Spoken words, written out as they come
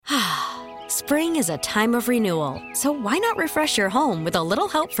Spring is a time of renewal, so why not refresh your home with a little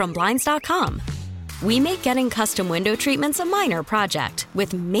help from Blinds.com? We make getting custom window treatments a minor project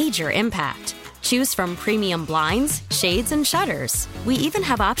with major impact. Choose from premium blinds, shades, and shutters. We even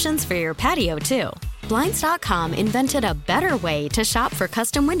have options for your patio, too. Blinds.com invented a better way to shop for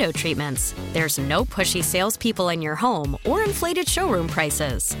custom window treatments. There's no pushy salespeople in your home or inflated showroom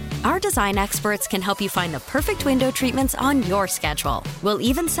prices. Our design experts can help you find the perfect window treatments on your schedule. We'll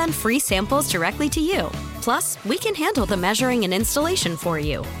even send free samples directly to you. Plus, we can handle the measuring and installation for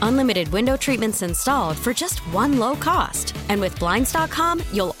you. Unlimited window treatments installed for just one low cost. And with Blinds.com,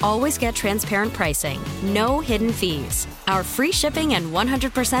 you'll always get transparent pricing. No hidden fees. Our free shipping and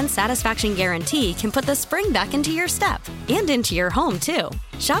 100% satisfaction guarantee can put the spring back into your step and into your home, too.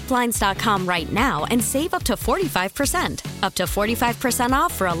 Shop Blinds.com right now and save up to 45%. Up to 45%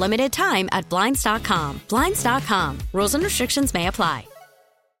 off for a limited time at Blinds.com. Blinds.com. Rules and restrictions may apply.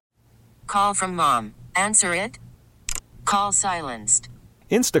 Call from mom. Answer it. Call silenced.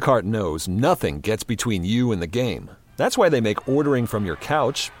 Instacart knows nothing gets between you and the game. That's why they make ordering from your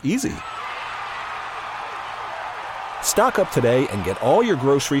couch easy. Stock up today and get all your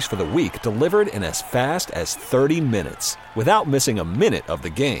groceries for the week delivered in as fast as 30 minutes without missing a minute of the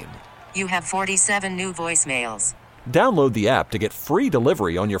game. You have 47 new voicemails. Download the app to get free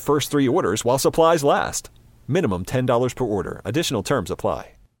delivery on your first 3 orders while supplies last. Minimum $10 per order. Additional terms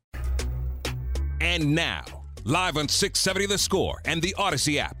apply. And now, live on 670 The Score and the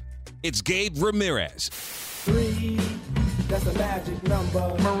Odyssey app, it's Gabe Ramirez. 3, that's a magic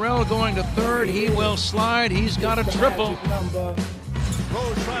number. Morrell going to third. He will slide. He's got a triple. Rose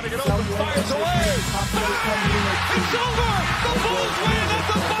trying to get open, fires away. It's over. The Bulls win at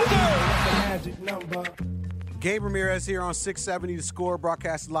the buzzer. Magic number. Gabe Ramirez here on 670 The Score,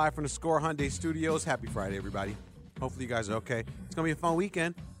 broadcasted live from the Score Hyundai Studios. Happy Friday, everybody. Hopefully you guys are okay. It's going to be a fun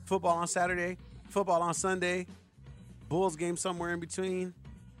weekend. Football on Saturday. Football on Sunday, Bulls game somewhere in between.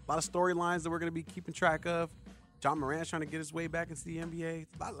 A lot of storylines that we're going to be keeping track of. John Morant's trying to get his way back into the NBA.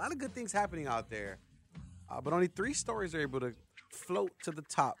 A lot of good things happening out there. But only 3 stories are able to float to the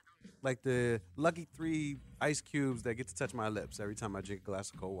top, like the lucky 3 ice cubes that get to touch my lips every time I drink a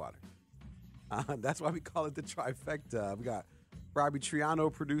glass of cold water. That's why we call it the Trifecta. We got Robbie Triano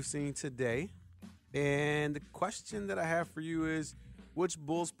producing today. And the question that I have for you is, which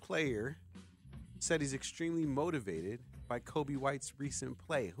Bulls player said he's extremely motivated by Kobe White's recent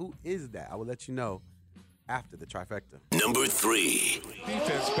play? Who is that? I will let you know after the Trifecta. Number 3.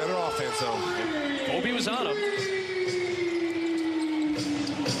 Defense, better offense, though. Kobe was on him.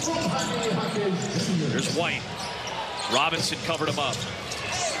 There's White. Robinson covered him up.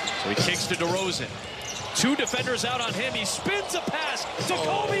 So he kicks to DeRozan. 2 defenders out on him. He spins a pass to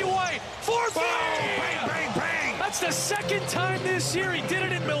Kobe White. 4-3! Bang, bang, bang! That's the second time this year. He did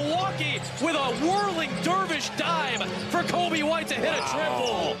it in Milwaukee with a whirling dervish dive for Kobe White to hit a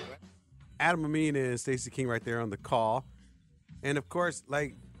triple. Adam Amin and Stacey King right there on the call. And, of course,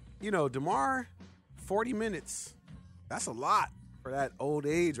 DeMar, 40 minutes. That's a lot for that old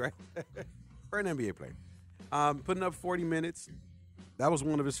age, right? For an NBA player. Putting up 40 minutes. That was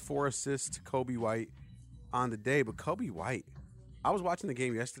one of his 4 assists to Kobe White on the day. But Kobe White, I was watching the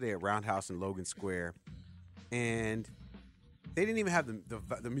game yesterday at Roundhouse in Logan Square, and they didn't even have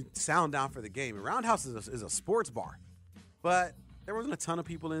the sound down for the game. And Roundhouse is a sports bar, but there wasn't a ton of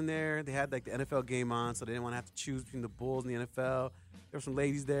people in there. They had like the NFL game on, so they didn't want to have to choose between the Bulls and the NFL. There were some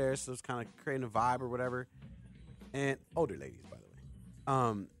ladies there, so it was kind of creating a vibe or whatever. And older ladies, by the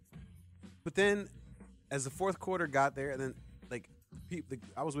way. But then as the fourth quarter got there, and then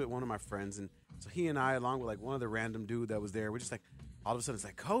I was with one of my friends, and so he and I, along with like one other random dude that was there, we're just like, all of a sudden it's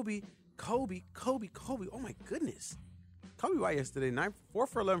like, Kobe. Oh my goodness. Kobe White yesterday, 4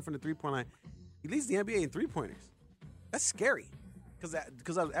 for 11 from the 3-point line. He leads the NBA in 3-pointers. That's scary. Because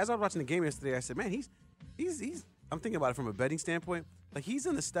as I was watching the game yesterday, I said, man, he's I'm thinking about it from a betting standpoint. Like, he's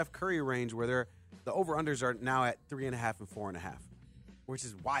in the Steph Curry range where the over-unders are now at 3.5 and 4.5, which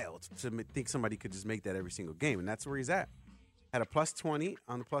is wild to think somebody could just make that every single game. And that's where he's at. Had a plus 20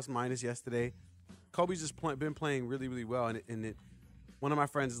 on the plus minus yesterday. Kobe's just been playing really, really well. And one of my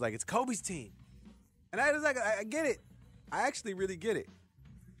friends is like, it's Kobe's team. And I was like, I get it. I actually really get it.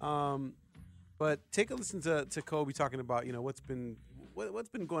 But take a listen to Kobe talking about, what's been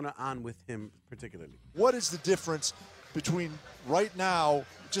going on with him particularly. What is the difference between right now,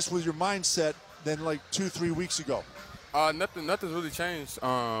 just with your mindset, than like 2-3 weeks ago? Nothing's really changed.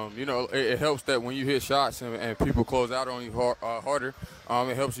 It helps that when you hit shots and people close out on you harder,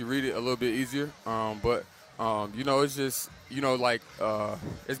 it helps you read it a little bit easier. It's just,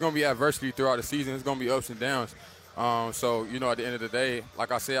 it's going to be adversity throughout the season. It's going to be ups and downs. So, you know, at the end of the day,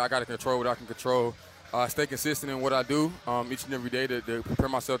 like I said, I got to control what I can control. Stay consistent in what I do each and every day to prepare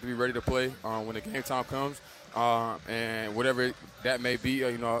myself to be ready to play when the game time comes. And whatever that may be,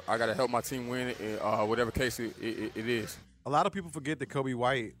 you know, I got to help my team win, whatever case it is. A lot of people forget that Kobe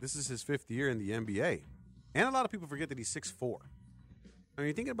White, this is his 5th year in the NBA. And a lot of people forget that he's 6'4". When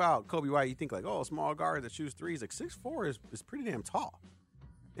you're thinking about Kobe White, you think like, oh, a small guard that shoots threes. Like 6'4" is pretty damn tall.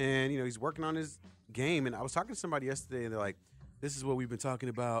 And, you know, he's working on his game. And I was talking to somebody yesterday, and they're like, this is what we've been talking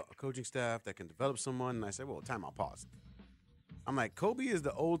about, a coaching staff that can develop someone. And I said, well, time out, pause. I'm like, Kobe is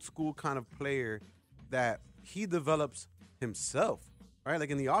the old school kind of player that he develops himself, right? Like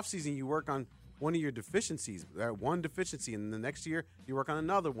in the offseason, you work on one of your deficiencies, one deficiency, and the next year you work on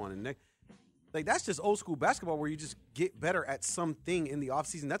another one. And like that's just old school basketball where you just get better at something in the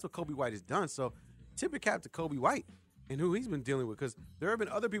offseason. That's what Kobe White has done. So tip your cap to Kobe White and who he's been dealing with, because there have been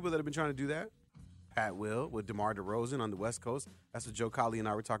other people that have been trying to do that. Pat Will with DeMar DeRozan on the West Coast. That's what Joe Colley and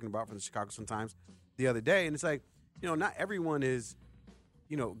I were talking about from the Chicago Sun-Times the other day. And it's like, you know, not everyone is,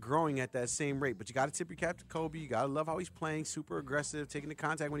 you know, growing at that same rate. But you got to tip your cap to Kobe. You got to love how he's playing, super aggressive, taking the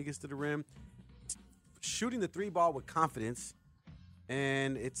contact when he gets to the rim, shooting the 3 ball with confidence.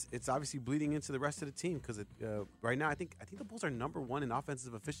 And it's obviously bleeding into the rest of the team because right now I think the Bulls are number 1 in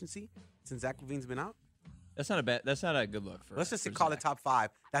offensive efficiency since Zach LaVine's been out. That's not a good look for. Let's just call it top 5.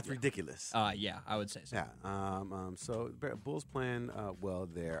 That's ridiculous. Yeah, I would say so. Yeah. So Bulls playing well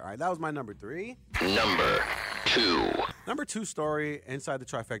there. All right, that was my number 3. Number 2 story inside the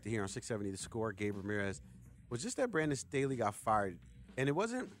trifecta here on 670 The Score. Gabe Ramirez was just that Brandon Staley got fired, and it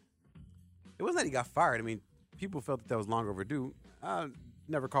wasn't that he got fired. I mean, people felt that was long overdue.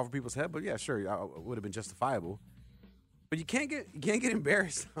 Never call for people's head, but yeah, sure, it would have been justifiable. But you can't get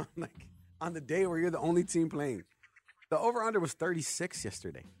embarrassed on the day where you're the only team playing. The over-under was 36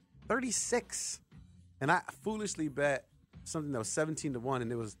 yesterday. 36. And I foolishly bet something that was 17-1,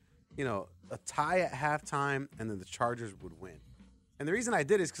 and it was, you know, a tie at halftime, and then the Chargers would win. And the reason I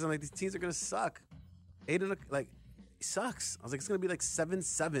did is because I'm like, these teams are going to suck. It sucks. I was like, it's going to be like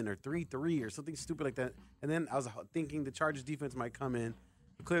 7-7 or 3-3 or something stupid like that. And then I was thinking the Chargers defense might come in.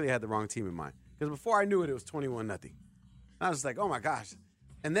 But clearly I had the wrong team in mind. Because before I knew it, it was 21-0. And I was like, oh, my gosh.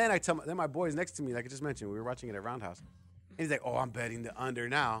 And then then my boys next to me, like I just mentioned, we were watching it at Roundhouse. And he's like, oh, I'm betting the under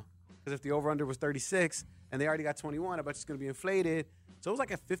now. Because if the over-under was 36 and they already got 21, I bet it's going to be inflated. So it was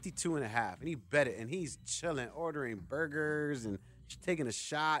like at 52.5. And he bet it. And he's chilling, ordering burgers and taking a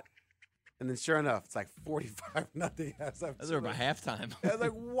shot. And then sure enough, it's like 45-0. Those are by halftime. It was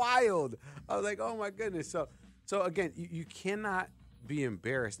like wild. I was like, oh, my goodness. So again, you cannot be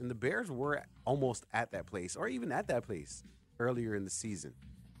embarrassed. And the Bears were almost at that place, or even at that place earlier in the season,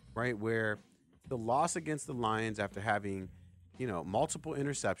 right, where the loss against the Lions after having, you know, multiple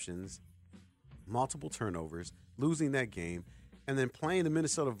interceptions, multiple turnovers, losing that game, and then playing the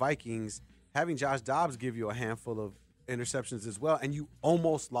Minnesota Vikings, having Josh Dobbs give you a handful of interceptions as well, and you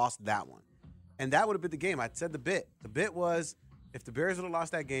almost lost that one. And that would have been the game. I said the bit. The bit was if the Bears would have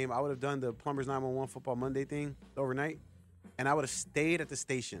lost that game, I would have done the Plumbers 911 Football Monday thing overnight, and I would have stayed at the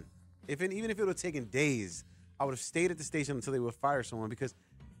station. Even if it would have taken days, I would have stayed at the station until they would fire someone because,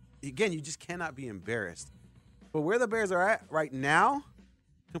 again, you just cannot be embarrassed. But where the Bears are at right now,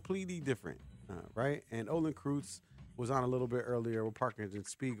 completely different, right? And Olin Kreutz was on a little bit earlier with Parkins and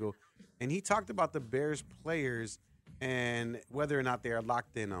Spiegel, and he talked about the Bears players and whether or not they are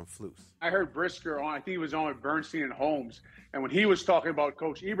locked in on Flus. I heard Brisker on, I think he was on with Bernstein and Holmes, and when he was talking about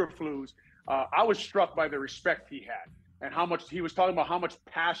Coach Eberflus, I was struck by the respect he had and how much he was talking about how much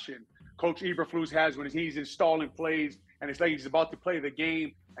passion Coach Eberflus has when he's installing plays and it's like he's about to play the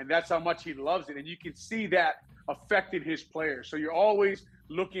game, and that's how much he loves it. And you can see that affecting his players. So you're always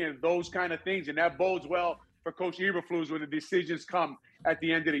looking at those kind of things, and that bodes well for Coach Eberflus when the decisions come at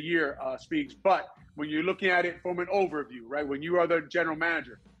the end of the year, Speaks. But when you're looking at it from an overview, right, when you are the general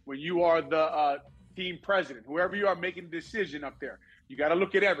manager, when you are the team president, whoever you are making the decision up there, you got to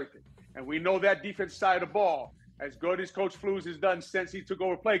look at everything. And we know that defense side of the ball, as good as Coach Flus has done since he took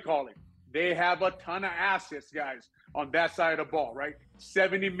over play calling, they have a ton of assets, guys, on that side of the ball, right?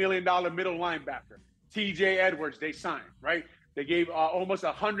 $70 million middle linebacker. TJ Edwards, they signed, right? They gave almost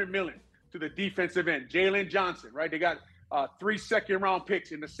 $100 million to the defensive end. Jalen Johnson, right? They got 3 second-round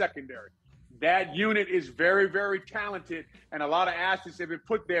picks in the secondary. That unit is very, very talented, and a lot of assets have been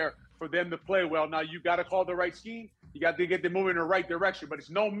put there for them to play well. Now, you got to call the right scheme. You got to get them moving in the right direction, but it's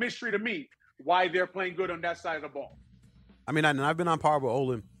no mystery to me why they're playing good on that side of the ball. I mean, I've been on par with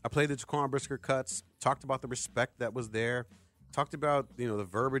Olin. I played the Jaquan Brisker cuts, talked about the respect that was there, talked about, you know, the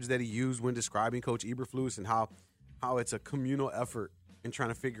verbiage that he used when describing Coach Eberflus and how it's a communal effort in trying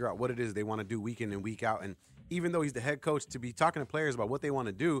to figure out what it is they want to do week in and week out. And even though he's the head coach, to be talking to players about what they want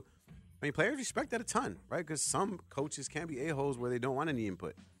to do. I mean, players respect that a ton, right? Because some coaches can be a-holes where they don't want any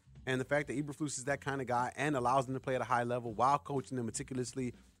input. And the fact that Eberflus is that kind of guy and allows them to play at a high level while coaching them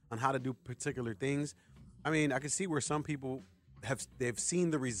meticulously on how to do particular things. I mean, I can see where some people they've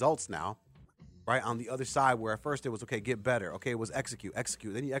seen the results now, right, on the other side, where at first it was, okay, get better. Okay, it was execute.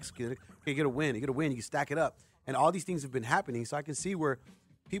 Then you execute. Okay, you get a win. You can stack it up. And all these things have been happening. So I can see where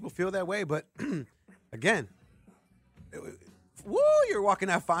people feel that way. But, again, you're walking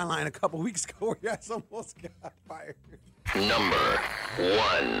that fine line a couple weeks ago where you guys almost got fired. Number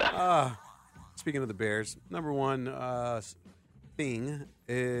 1. Speaking of the Bears, number 1 thing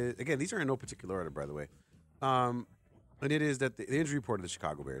is, again, these are in no particular order, by the way. And it is that the injury report of the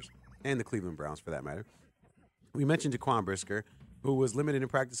Chicago Bears and the Cleveland Browns, for that matter. We mentioned Jaquan Brisker, who was limited in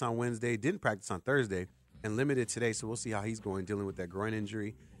practice on Wednesday, didn't practice on Thursday, and limited today, so we'll see how he's going dealing with that groin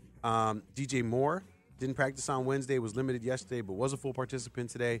injury. DJ Moore didn't practice on Wednesday, was limited yesterday, but was a full participant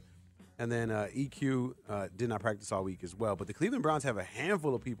today. And then EQ did not practice all week as well. But the Cleveland Browns have a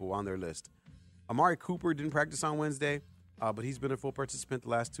handful of people on their list. Amari Cooper didn't practice on Wednesday, but he's been a full participant the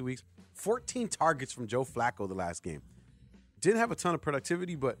last 2 weeks. 14 targets from Joe Flacco the last game. Didn't have a ton of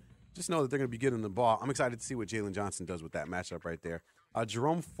productivity, but just know that they're going to be getting the ball. I'm excited to see what Jalen Johnson does with that matchup right there.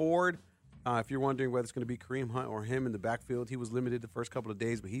 Jerome Ford, if you're wondering whether it's going to be Kareem Hunt or him in the backfield, he was limited the first couple of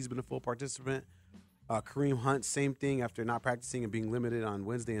days, but he's been a full participant. Kareem Hunt, same thing. After not practicing and being limited on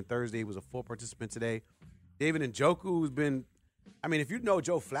Wednesday and Thursday, he was a full participant today. David Njoku, who's been, I mean, if you know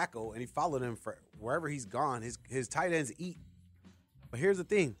Joe Flacco and you followed him for wherever he's gone, his tight ends eat. But here's the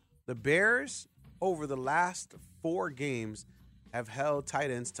thing. The Bears, over the last 4 games, have held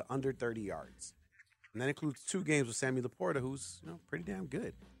tight ends to under 30 yards. And that includes 2 games with Sammy Laporta, who's pretty damn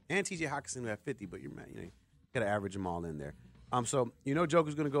good. And T.J. Hockenson at 50, but you got to average them all in there. So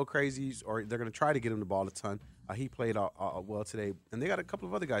Joker's going to go crazy, or they're going to try to get him the ball a ton. He played well today. And they got a couple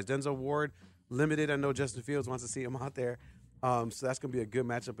of other guys. Denzel Ward, limited. I know Justin Fields wants to see him out there. So that's going to be a good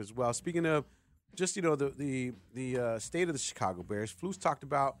matchup as well. Speaking of just, the state of the Chicago Bears, Flus talked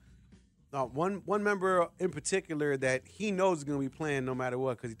about one member in particular that he knows is going to be playing no matter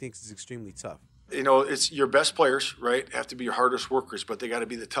what because he thinks it's extremely tough. It's your best players, right? Have to be your hardest workers, but they got to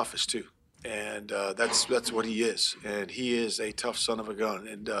be the toughest too. And that's what he is. And he is a tough son of a gun.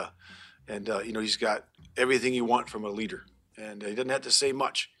 And he's got everything you want from a leader. And he doesn't have to say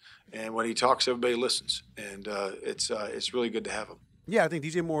much. And when he talks, everybody listens. And it's really good to have him. Yeah, I think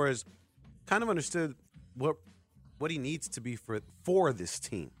DJ Moore has kind of understood what he needs to be for this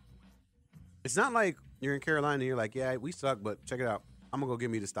team. It's not like you're in Carolina and you're like, yeah, we suck, but check it out. I'm going to go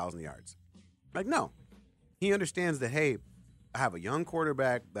give me this 1,000 yards. Like, no. He understands that, hey, I have a young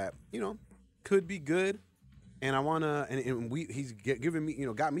quarterback that, could be good, and I want to, and he's given me,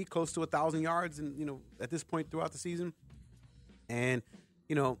 got me close to 1,000 yards, and, at this point throughout the season. And,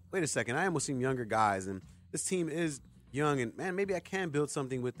 wait a second, I am with some younger guys, and this team is young, and, man, maybe I can build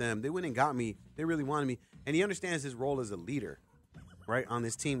something with them. They went and got me. They really wanted me. And he understands his role as a leader, right, on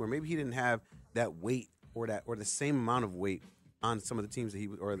this team, where maybe he didn't have that weight or the same amount of weight on some of the teams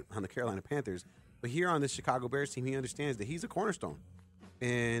that or on the Carolina Panthers. But here on this Chicago Bears team, he understands that he's a cornerstone.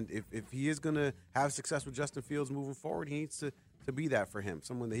 And if he is going to have success with Justin Fields moving forward, he needs to be that for him,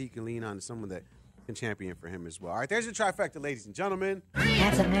 someone that he can lean on, and someone that can champion for him as well. All right, there's your trifecta, ladies and gentlemen.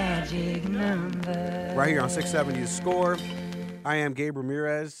 That's a magic number. Right here on 670 The Score. I am Gabe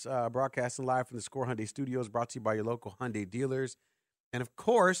Ramirez, broadcasting live from the Score Hyundai Studios, brought to you by your local Hyundai dealers. And, of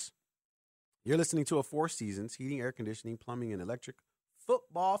course, you're listening to a Four Seasons Heating, Air Conditioning, Plumbing, and Electric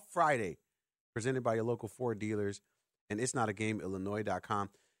Football Friday, presented by your local Ford dealers. And it's not a game, Illinois.com.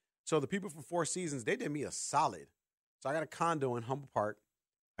 So the people from Four Seasons, they did me a solid. So I got a condo in Humboldt Park.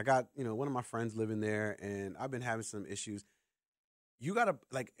 I got, one of my friends living there, and I've been having some issues. You got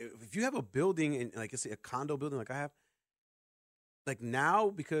to, if you have a building, and let's say a condo building like I have, now,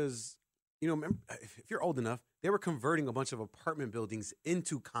 because, remember, if you're old enough, they were converting a bunch of apartment buildings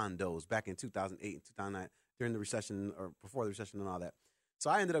into condos back in 2008 and 2009 during the recession or before the recession and all that. So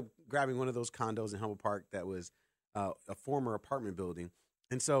I ended up grabbing one of those condos in Humboldt Park that was a former apartment building.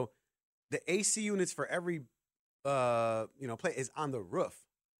 And so the AC units for every, place is on the roof.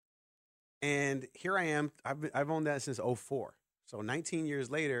 And here I am. I've owned that since 2004. So 19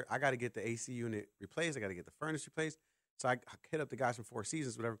 years later, I got to get the AC unit replaced. I got to get the furnace replaced. So I hit up the guys from Four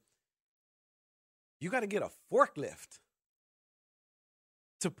Seasons, whatever. You got to get a forklift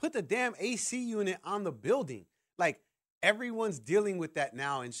to put the damn AC unit on the building. Everyone's dealing with that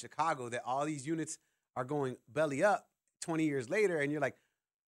now in Chicago, that all these units are going belly up 20 years later. And you're like,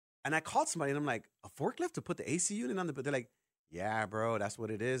 and I called somebody and I'm like, a forklift to put the AC unit on the, but they're like, yeah, bro, that's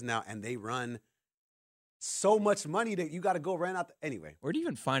what it is now. And they run so much money that you got to go rent out. Anyway. Where do you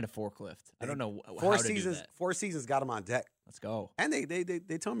even find a forklift? I don't know how Four to seasons, do that. 4 seasons got them on deck. Let's go. And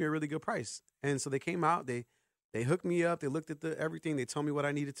they told me a really good price. And so they came out, they hooked me up, they looked at everything, they told me what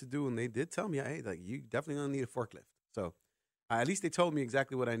I needed to do, and they did tell me, hey, like, you definitely gonna need a forklift. So at least they told me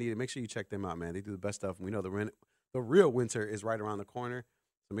exactly what I needed. Make sure you check them out, man. They do the best stuff. We know the real winter is right around the corner.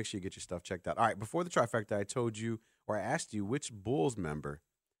 So make sure you get your stuff checked out. All right, before the trifecta, I asked you which Bulls member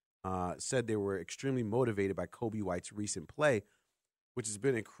said they were extremely motivated by Kobe White's recent play, which has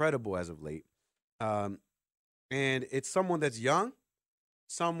been incredible as of late. And it's someone that's young,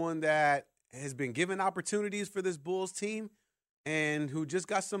 someone that has been given opportunities for this Bulls team, and who just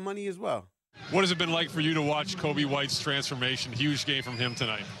got some money as well. What has it been like for you to watch Kobe White's transformation? Huge game from him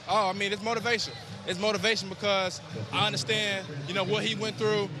tonight. Oh, I mean, it's motivation. It's motivation because I understand, what he went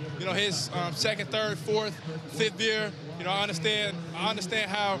through, his second, third, fourth, fifth year. I understand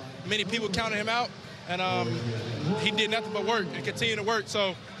how many people counted him out, and he did nothing but work and continue to work.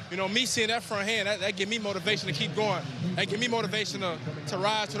 So, me seeing that front hand, that give me motivation to keep going. That give me motivation to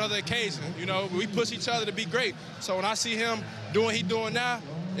rise to another occasion. We push each other to be great. So when I see him doing what he's doing now,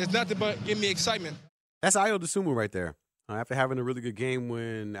 it's nothing but give me excitement. That's Ayo Dosunmu right there. After having a really good game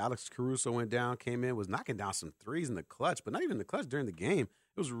when Alex Caruso came in, was knocking down some threes in the clutch, but not even the clutch during the game.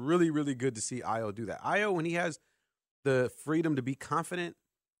 It was really, really good to see Ayo do that. Ayo, when he has the freedom to be confident,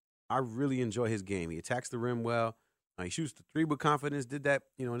 I really enjoy his game. He attacks the rim well. He shoots the three with confidence, did that,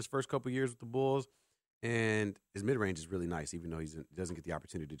 in his first couple of years with the Bulls. And his mid-range is really nice, even though he doesn't get the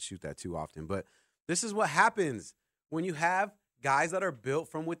opportunity to shoot that too often. But this is what happens when you have guys that are built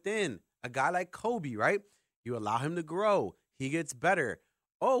from within. A guy like Kobe, right? You allow him to grow. He gets better.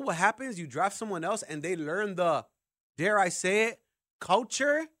 Oh, what happens? You draft someone else and they learn the, dare I say it,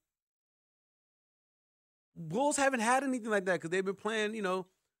 culture. Bulls haven't had anything like that because they've been playing,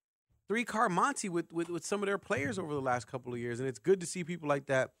 three-car Monty with some of their players over the last couple of years. And it's good to see people like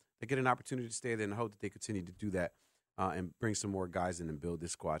that get an opportunity to stay there, and I hope that they continue to do that and bring some more guys in and build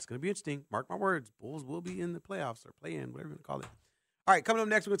this squad. It's going to be interesting. Mark my words. Bulls will be in the playoffs or play-in, whatever you want to call it. All right, coming up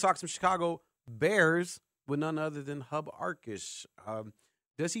next, we're going to talk some Chicago Bears with none other than Hub Arkush.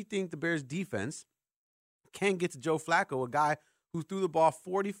 Does he think the Bears defense can get to Joe Flacco, a guy who threw the ball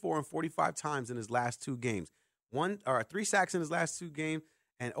 44 and 45 times in his last 2 games? 3 sacks in his last 2 games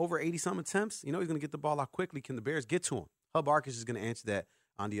and over 80-some attempts. He's going to get the ball out quickly. Can the Bears get to him? Hub Arkush is going to answer that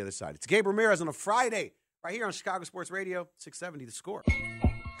on the other side. It's Gabe Ramirez on a Friday right here on Chicago Sports Radio, 670 The Score.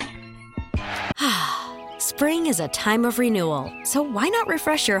 Spring is a time of renewal, so why not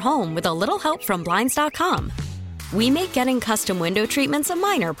refresh your home with a little help from Blinds.com? We make getting custom window treatments a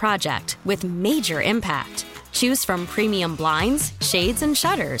minor project with major impact. Choose from premium blinds, shades, and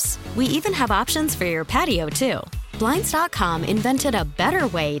shutters. We even have options for your patio, too. Blinds.com invented a better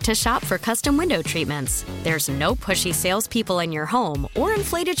way to shop for custom window treatments. There's no pushy salespeople in your home or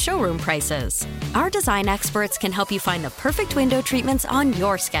inflated showroom prices. Our design experts can help you find the perfect window treatments on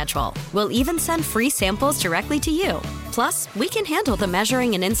your schedule. We'll even send free samples directly to you. Plus, we can handle the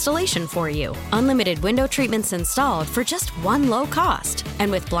measuring and installation for you. Unlimited window treatments installed for just one low cost. And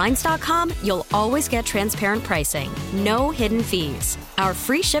with Blinds.com, you'll always get transparent pricing. No hidden fees. Our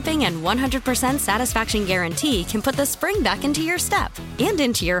free shipping and 100% satisfaction guarantee can put the spring back into your step and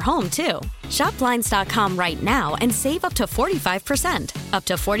into your home, too. Shop Blinds.com right now and save up to 45%. Up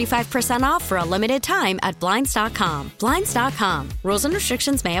to 45% off for a limited time at Blinds.com. Blinds.com. Rules and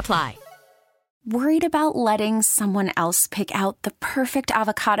restrictions may apply. Worried about letting someone else pick out the perfect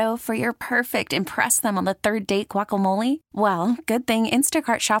avocado for your perfect impress them on the third date guacamole? Well, good thing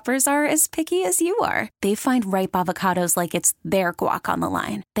Instacart shoppers are as picky as you are. They find ripe avocados like it's their guac on the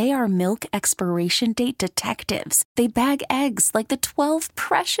line. They are milk expiration date detectives. They bag eggs like the 12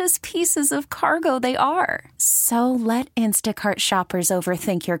 precious pieces of cargo they are. So let Instacart shoppers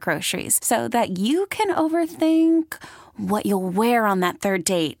overthink your groceries so that you can overthink what you'll wear on that third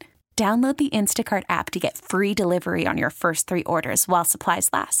date. Download the Instacart app to get free delivery on your first 3 orders while supplies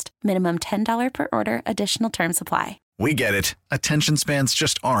last. Minimum $10 per order. Additional terms apply. We get it. Attention spans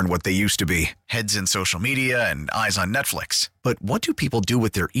just aren't what they used to be. Heads in social media and eyes on Netflix. But what do people do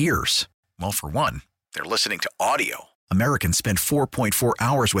with their ears? Well, for one, they're listening to audio. Americans spend 4.4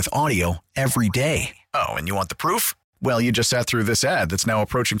 hours with audio every day. Oh, and you want the proof? Well, you just sat through this ad that's now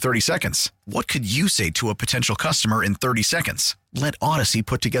approaching 30 seconds. What could you say to a potential customer in 30 seconds? Let Odyssey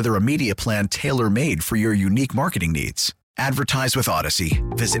put together a media plan tailor-made for your unique marketing needs. Advertise with Odyssey.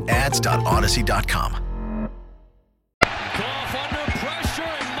 Visit ads.odyssey.com. Goff under pressure,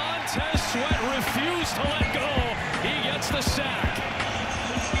 and Montez Sweat refused to let go. He gets the sack.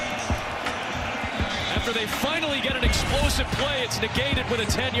 After after they finally get an explosive play, it's negated with a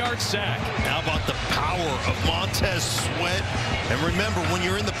 10-yard sack. How about the power of Montez Sweat? And remember, when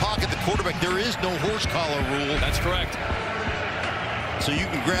you're in the pocket, the quarterback, there is no horse collar rule. That's correct. So you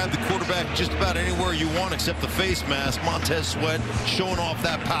can grab the quarterback just about anywhere you want except the face mask. Montez Sweat showing off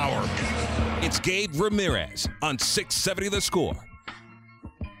that power. It's Gabe Ramirez on 670 The Score.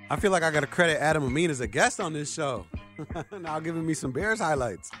 I feel like I got to credit Adam Amin as a guest on this show. Now giving me some Bears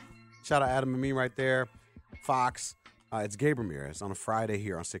highlights. Shout out Adam Amin right there. Fox. It's Gabe Ramirez on a Friday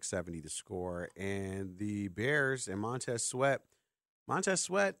here on 670 The Score. And the Bears and Montez Sweat. Montez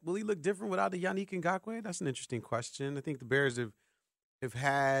Sweat, will he look different without the Yannick Ngakoue? That's an interesting question. I think the Bears have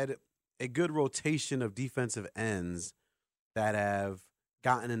had a good rotation of defensive ends that have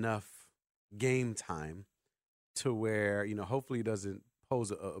gotten enough game time to where, hopefully it doesn't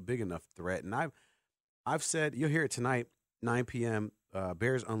pose a big enough threat. And I've said, you'll hear it tonight, 9 p.m.,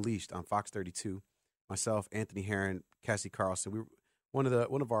 Bears Unleashed on Fox 32. Myself, Anthony Herron, Cassie Carlson. One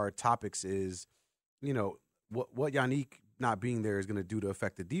of our topics is, what Yannick not being there is going to do to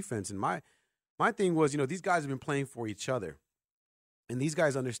affect the defense. And my thing was, these guys have been playing for each other. And these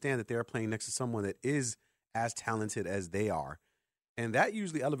guys understand that they're playing next to someone that is as talented as they are. And that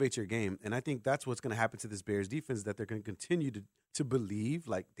usually elevates your game. And I think that's what's going to happen to this Bears defense, that they're going to continue to believe,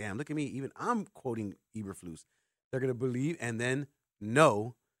 like, damn, look at me. Even I'm quoting Eberflus. They're going to believe and then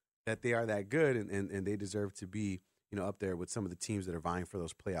know that they are that good and they deserve to be, up there with some of the teams that are vying for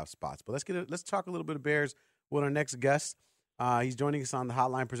those playoff spots. But let's talk a little bit of Bears with our next guest. He's joining us on the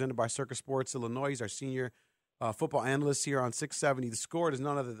hotline presented by Circus Sports Illinois. He's our senior football analyst here on 670 The Score. It is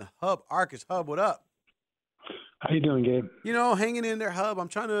none other than Hub Arkush. Hub, what up? How you doing, Gabe? Hanging in there, Hub. I'm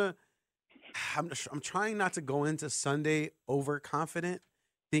trying not to go into Sunday overconfident,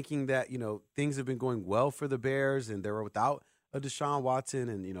 thinking that, things have been going well for the Bears and they're without a Deshaun Watson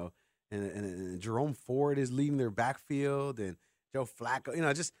and, and Jerome Ford is leading their backfield and Joe Flacco,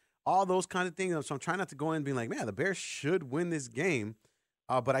 just all those kind of things. So I'm trying not to go in being like, man, the Bears should win this game,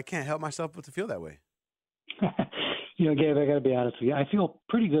 but I can't help myself but to feel that way. Gabe, I got to be honest with you. I feel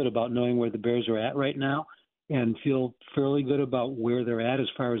pretty good about knowing where the Bears are at right now and feel fairly good about where they're at as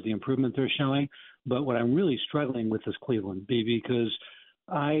far as the improvement they're showing. But what I'm really struggling with is Cleveland, because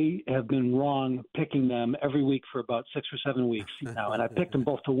I have been wrong picking them every week for about 6 or 7 weeks now, and I picked them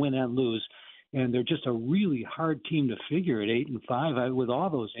both to win and lose. And they're just a really hard team to figure at 8-5 with all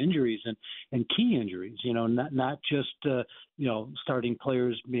those injuries and key injuries. Not just starting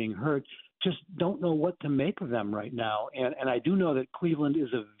players being hurt. Just don't know what to make of them right now. And I do know that Cleveland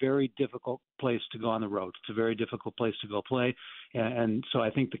is a very difficult place to go on the road. It's a very difficult place to go play. And so I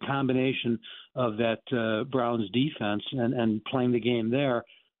think the combination of that Browns defense and playing the game there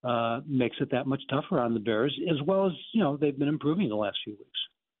makes it that much tougher on the Bears, as well as, they've been improving the last few weeks.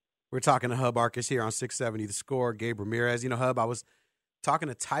 We're talking to Hub Arkush here on 670 The Score. Gabe Ramirez. Hub, I was talking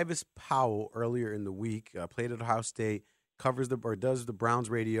to Tyvis Powell earlier in the week, played at Ohio State, does the Browns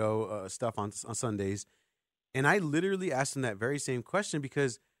radio stuff on Sundays. And I literally asked him that very same question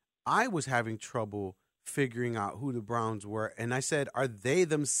because I was having trouble figuring out who the Browns were. And I said, are they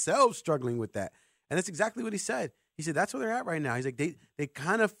themselves struggling with that? And that's exactly what he said. He said, that's where they're at right now. He's like, they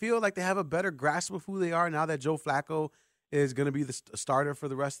kind of feel like they have a better grasp of who they are now that Joe Flacco is going to be the starter for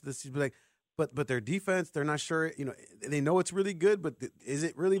the rest of the season. But their defense, they're not sure. They know it's really good, but is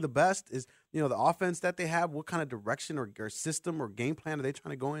it really the best? Is the offense that they have? What kind of direction or system or game plan are they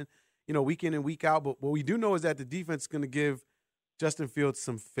trying to go in? Week in and week out. But what we do know is that the defense is going to give Justin Fields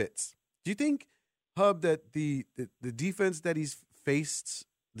some fits. Do you think, Hub, that the defense that he's faced,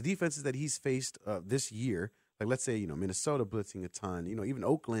 the defenses that he's faced this year, like let's say Minnesota blitzing a ton, even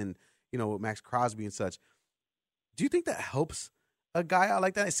Oakland, with Max Crosby and such. Do you think that helps a guy out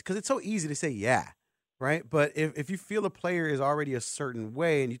like that? Because it's so easy to say, yeah, right? But if you feel a player is already a certain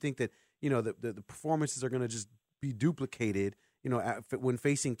way and you think that, the performances are going to just be duplicated, when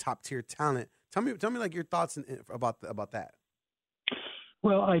facing top-tier talent, tell me like your thoughts about that.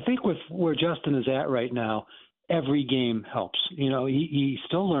 Well, I think with where Justin is at right now, every game helps. He's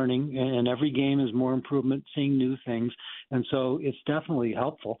still learning, and every game is more improvement, seeing new things. And so it's definitely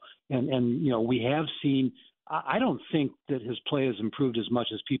helpful. And we have seen – I don't think that his play has improved as much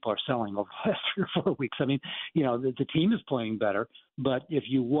as people are selling over the last 3 or 4 weeks. I mean, the team is playing better, but if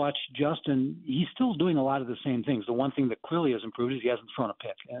you watch Justin, he's still doing a lot of the same things. The one thing that clearly has improved is he hasn't thrown a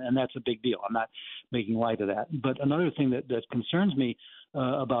pick, and that's a big deal. I'm not making light of that. But another thing that concerns me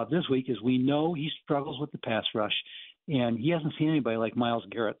about this week is we know he struggles with the pass rush, and he hasn't seen anybody like Myles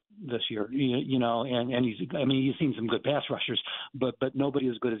Garrett this year, and he's seen some good pass rushers, but nobody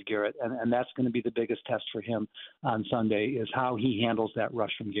as good as Garrett. And that's going to be the biggest test for him on Sunday is how he handles that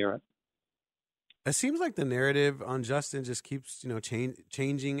rush from Garrett. It seems like the narrative on Justin just keeps,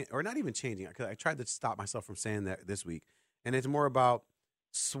 changing, or not even changing. Because I tried to stop myself from saying that this week, and it's more about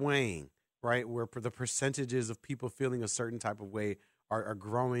swaying, right? Where the percentages of people feeling a certain type of way are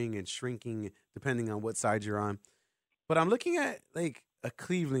growing and shrinking depending on what side you're on. But I'm looking at like a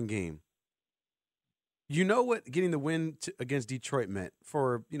Cleveland game. You know what getting the win against Detroit meant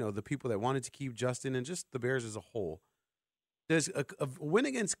for the people that wanted to keep Justin and just the Bears as a whole. There's a win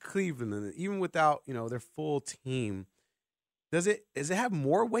against Cleveland, and even without their full team, does it have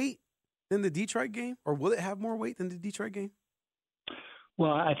more weight than the Detroit game, or will it have more weight than the Detroit game?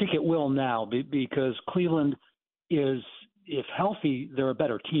 Well, I think it will now because Cleveland is, if healthy, they're a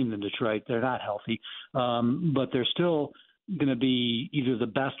better team than Detroit. They're not healthy, but they're still going to be either the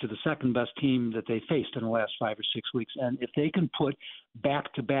best or the second best team that they faced in the last 5 or 6 weeks. And if they can put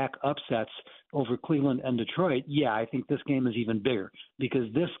back-to-back upsets over Cleveland and Detroit, I think this game is even bigger, because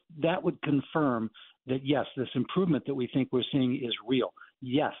that would confirm that, yes, this improvement that we think we're seeing is real.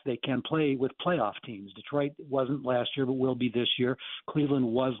 Yes, they can play with playoff teams. Detroit wasn't last year, but will be this year. Cleveland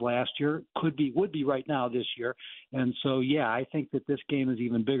was last year, would be right now this year. And so, I think that this game is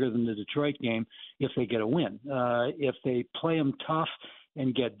even bigger than the Detroit game if they get a win. If they play them tough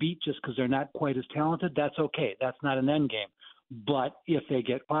and get beat just because they're not quite as talented, that's okay. That's not an end game. But if they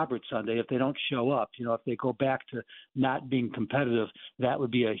get clobbered Sunday, if they don't show up, if they go back to not being competitive, that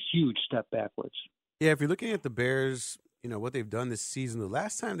would be a huge step backwards. Yeah, if you're looking at the Bears, what they've done this season, the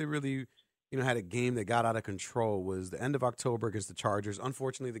last time they really, had a game that got out of control was the end of October against the Chargers.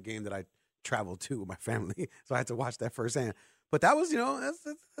 Unfortunately, the game that I traveled to with my family, so I had to watch that firsthand. But that was,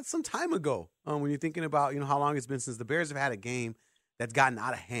 that's some time ago when you're thinking about, how long it's been since the Bears have had a game that's gotten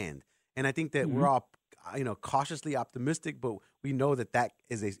out of hand. And I think that we're all, cautiously optimistic, but we know that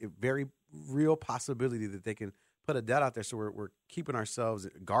is a very real possibility that they can put a debt out there. So we're keeping ourselves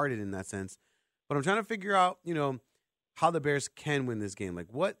guarded in that sense. But I'm trying to figure out, how the Bears can win this game. Like,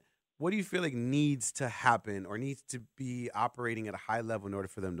 what do you feel like needs to happen or needs to be operating at a high level in order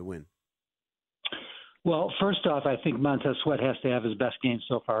for them to win? Well, first off, I think Montez Sweat has to have his best game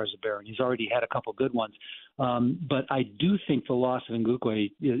so far as a Bear, and he's already had a couple good ones. But I do think the loss of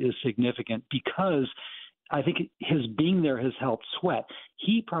Ngukwe is significant because I think his being there has helped Sweat.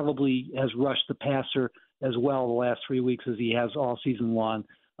 He probably has rushed the passer as well the last 3 weeks as he has all season long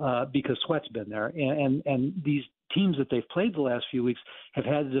because Sweat's been there. And these teams that they've played the last few weeks have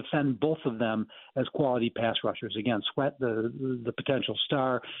had to defend both of them as quality pass rushers. Again, Sweat, the potential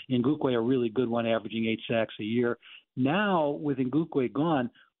star, Ngukwe, a really good one, averaging 8 sacks a year. Now, with Ngukwe gone,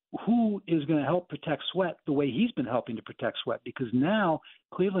 who is going to help protect Sweat the way he's been helping to protect Sweat? Because now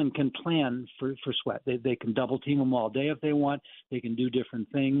Cleveland can plan for Sweat. They can double team him all day if they want. They can do different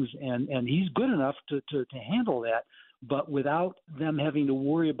things, and he's good enough to handle that. But without them having to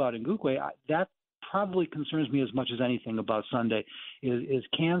worry about Ngukwe, that probably concerns me as much as anything about Sunday is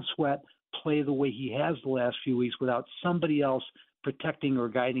can Sweat play the way he has the last few weeks without somebody else protecting or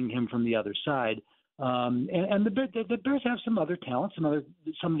guiding him from the other side. And the Bears have some other talent. Some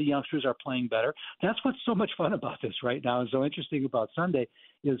of the youngsters are playing better. That's what's so much fun about this right now and so interesting about Sunday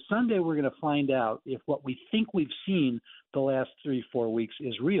is Sunday we're going to find out if what we think we've seen the last 3-4 weeks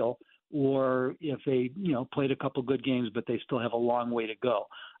is real, or if they played a couple good games but they still have a long way to go.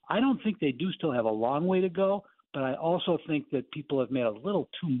 I don't think they do still have a long way to go, but I also think that people have made a little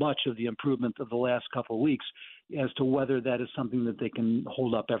too much of the improvement of the last couple of weeks as to whether that is something that they can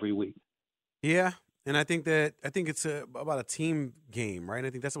hold up every week. Yeah, and I think it's about a team game, right? I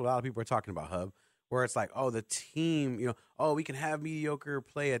think that's what a lot of people are talking about, Hub, where it's like, the team, we can have mediocre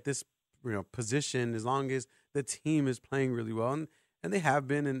play at this, position as long as the team is playing really well, and they have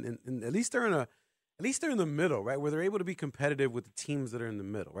been, and at least they're in the middle, right, where they're able to be competitive with the teams that are in the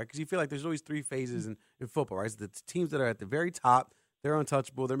middle, right? Because you feel like there's always 3 phases in football, right? So the teams that are at the very top, they're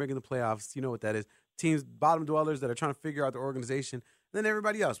untouchable, they're making the playoffs, you know what that is. Teams, bottom dwellers that are trying to figure out the organization. Then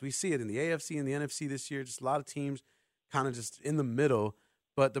everybody else. We see it in the AFC and the NFC this year. Just a lot of teams kind of just in the middle.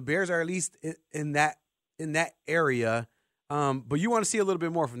 But the Bears are at least in that area. But you want to see a little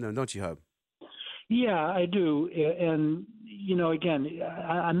bit more from them, don't you, Hub? Yeah, I do. And, again,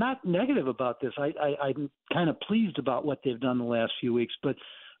 I'm not negative about this. I'm kind of pleased about what they've done the last few weeks. But,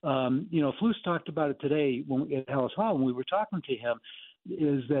 Flus talked about it today at Hallis Hall when we were talking to him,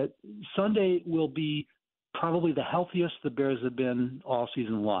 is that Sunday will be probably the healthiest the Bears have been all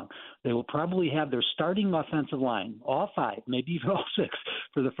season long. They will probably have their starting offensive line, all 5, maybe even all 6,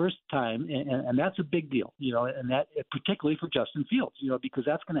 for the first time, and that's a big deal, and that particularly for Justin Fields, because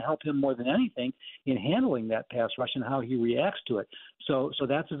that's going to help him more than anything in handling that pass rush and how he reacts to it. So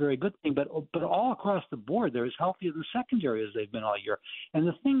that's a very good thing. But all across the board, they're as healthy in the secondary as they've been all year. And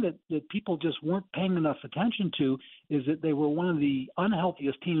the thing that people just weren't paying enough attention to is that they were one of the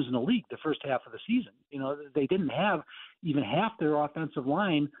unhealthiest teams in the league the first half of the season. They didn't have even half their offensive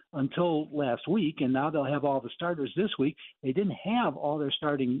line until last week, and now they'll have all the starters this week. They didn't have all their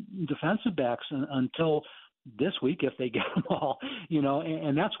starting defensive backs until this week, if they get them all,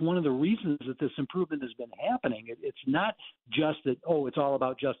 and that's one of the reasons that this improvement has been happening. It's not just that, it's all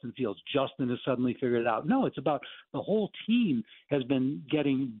about Justin Fields. Justin has suddenly figured it out. No, it's about the whole team has been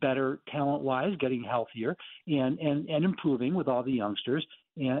getting better talent-wise, getting healthier, and improving with all the youngsters.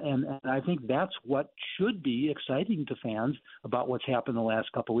 And I think that's what should be exciting to fans about what's happened the last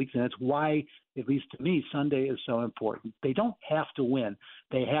couple of weeks. And it's why, at least to me, Sunday is so important. They don't have to win.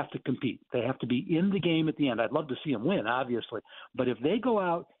 They have to compete. They have to be in the game at the end. I'd love to see them win, obviously. But if they go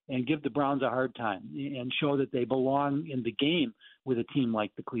out and give the Browns a hard time and show that they belong in the game with a team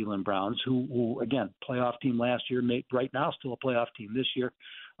like the Cleveland Browns, who again, playoff team last year, right now still a playoff team this year,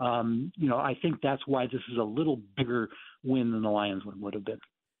 I think that's why this is a little bigger win than the Lions one would have been.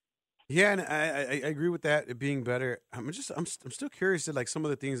 Yeah, and I agree with that, it being better. I'm still curious at some of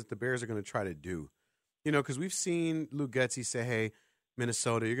the things that the Bears are going to try to do. Because we've seen Luke Getsy say, hey,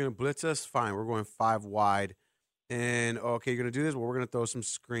 Minnesota, you're going to blitz us? Fine, we're going 5 wide. And, okay, you're going to do this? Well, we're going to throw some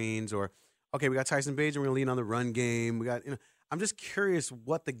screens. Or, okay, we got Tyson Bagent, we're going to lean on the run game. We got, I'm just curious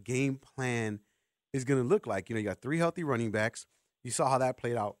what the game plan is going to look like. You got 3 healthy running backs. You saw how that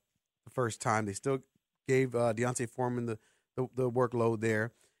played out the first time. They still gave Deontay Foreman the workload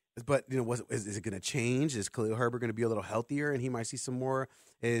there. But, is it going to change? Is Khalil Herbert going to be a little healthier and he might see some more?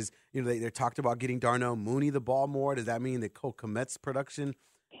 They talked about getting Darnell Mooney the ball more. Does that mean that Cole Kmet's production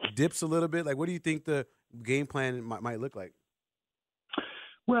dips a little bit? What do you think the game plan might look like?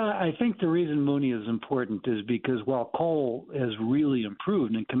 Well, I think the reason Mooney is important is because while Cole has really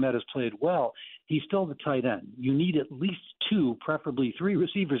improved and Kmet has played well, he's still the tight end. You need at least 2, preferably 3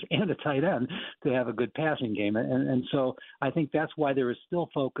 receivers and a tight end to have a good passing game. And so I think that's why there is still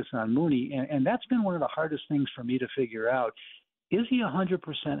focus on Mooney. And that's been one of the hardest things for me to figure out. Is he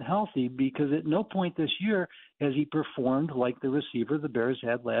 100% healthy? Because at no point this year has he performed like the receiver the Bears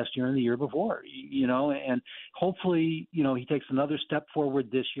had last year and the year before, and hopefully, he takes another step forward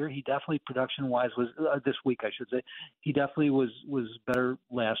this year. He definitely production-wise was this week, I should say. He definitely was better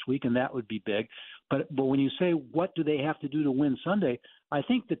last week, and that would be big. But when you say what do they have to do to win Sunday, I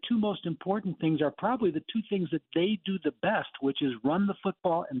think the 2 most important things are probably the 2 things that they do the best, which is run the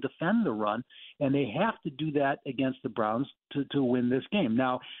football and defend the run, and they have to do that against the Browns to win this game.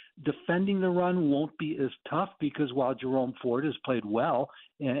 Now, defending the run won't be as tough because while Jerome Ford has played well,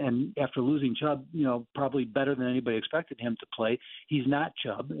 and after losing Chubb, probably better than anybody expected him to play, he's not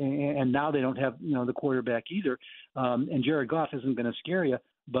Chubb, and now they don't have, the quarterback either, and Jared Goff isn't going to scare you.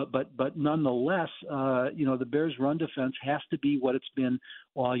 But nonetheless, the Bears' run defense has to be what it's been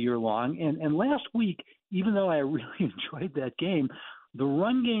all year long. And last week, even though I really enjoyed that game, the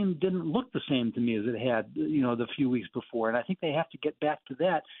run game didn't look the same to me as it had, the few weeks before. And I think they have to get back to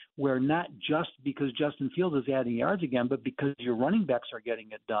that, where not just because Justin Fields is adding yards again, but because your running backs are getting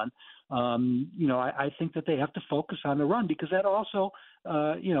it done. I think that they have to focus on the run because that also,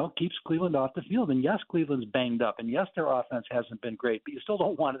 keeps Cleveland off the field. And yes, Cleveland's banged up, and yes, their offense hasn't been great, but you still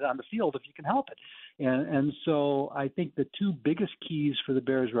don't want it on the field if you can help it. And so I think the 2 biggest keys for the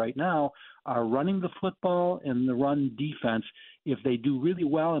Bears right now are running the football and the run defense. If they do really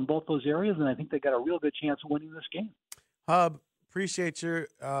well in both those areas, then I think they got a real good chance of winning this game. Hub, appreciate your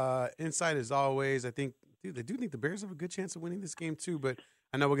insight as always. I do think the Bears have a good chance of winning this game too, but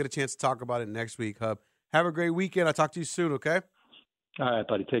I know we'll get a chance to talk about it next week, Hub. Have a great weekend. I'll talk to you soon, okay? All right,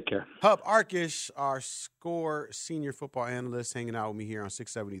 buddy. Take care. Hub Arkush, our Score senior football analyst, hanging out with me here on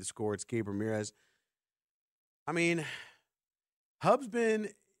 670 The Score. It's Gabe Ramirez. I mean, Hub's been,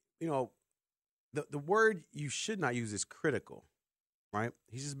 the word you should not use is critical, right?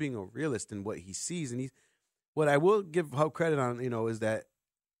 He's just being a realist in what he sees. And what I will give Hub credit on, is that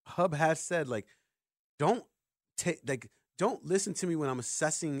Hub has said, don't listen to me when I'm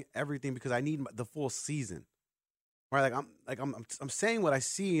assessing everything because I need the full season. Right? I'm saying what I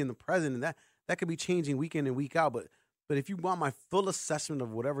see in the present, and that could be changing week in and week out. But if you want my full assessment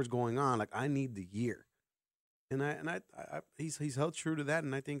of whatever's going on, I need the year. And he's held true to that,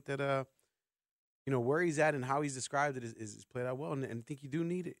 and I think that where he's at and how he's described it is played out well. And I think you do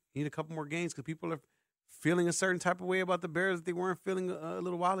need it. You need a couple more games because people are feeling a certain type of way about the Bears that they weren't feeling a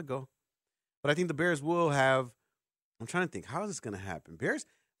little while ago. But I think the Bears will have – I'm trying to think, how is this going to happen? Bears,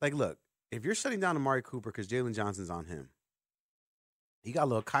 like, look, if you're shutting down Amari Cooper because Jalen Johnson's on him, you got a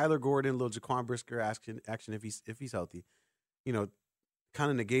little Kyler Gordon, a little Jaquan Brisker action if he's healthy, you know,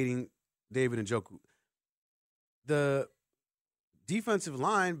 kind of negating David Njoku. The defensive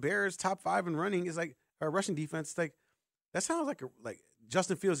line, Bears top 5 in running is like – or rushing defense, like that sounds like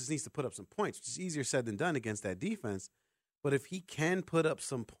Justin Fields just needs to put up some points, which is easier said than done against that defense. But if he can put up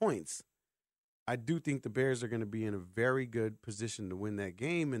some points, I do think the Bears are going to be in a very good position to win that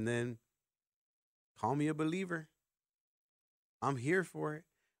game. And then call me a believer. I'm here for it.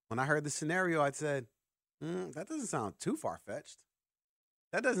 When I heard the scenario, I said, that doesn't sound too far-fetched.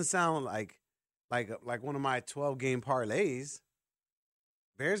 That doesn't sound like one of my 12-game parlays.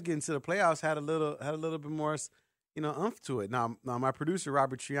 Bears getting to the playoffs had a little bit more, oomph to it. Now my producer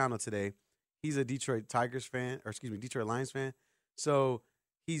Robert Triano today, he's a Detroit Lions fan. So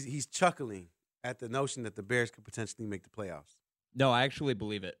he's chuckling at the notion that the Bears could potentially make the playoffs. No, I actually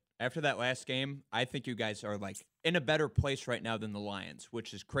believe it. After that last game, I think you guys are like in a better place right now than the Lions,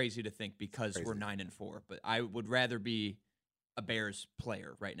 which is crazy to think because we're 9-4. But I would rather be a Bears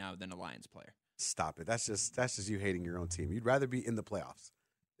player right now than a Lions player. Stop it. That's just you hating your own team. You'd rather be in the playoffs.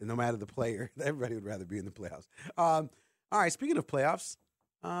 And no matter the player, everybody would rather be in the playoffs. All right, speaking of playoffs,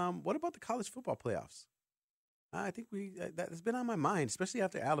 what about the college football playoffs? I think that's been on my mind, especially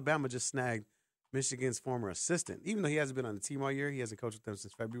after Alabama just snagged Michigan's former assistant. Even though he hasn't been on the team all year, he hasn't coached with them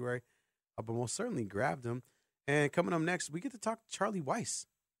since February, but most certainly grabbed him. And coming up next, we get to talk to Charlie Weis.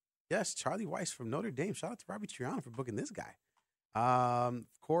 Yes, Charlie Weis from Notre Dame. Shout out to Robbie Triano for booking this guy.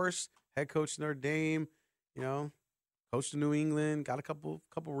 Of course, head coach Notre Dame, coached in New England, got a couple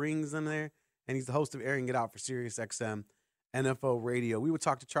rings in there, and he's the host of Airing It Out for SiriusXM NFL Radio. We will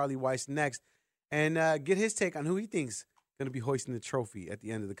talk to Charlie Weis next and get his take on who he thinks going to be hoisting the trophy at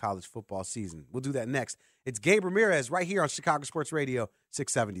the end of the college football season. We'll do that next. It's Gabe Ramirez right here on Chicago Sports Radio,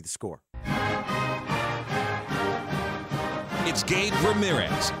 670 The Score. It's Gabe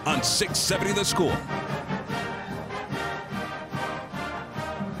Ramirez on 670 The Score.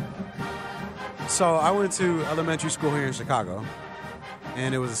 So I went to elementary school here in Chicago,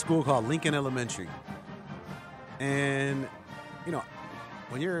 and it was a school called Lincoln Elementary. And,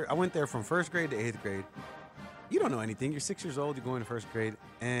 I went there from first grade to 8th grade. You don't know anything. You're 6 years old. You're going to first grade.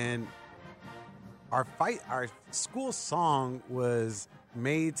 And our school song was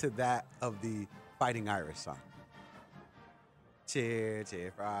made to that of the Fighting Irish song. Cheer,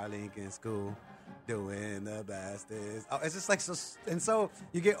 cheer for our Lincoln School, doing the bestest. Oh, it's just like so. And so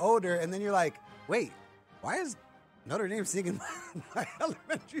you get older, and then you're like, wait, why is Notre Dame singing my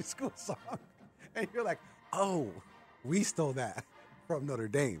elementary school song? And you're like, oh, we stole that from Notre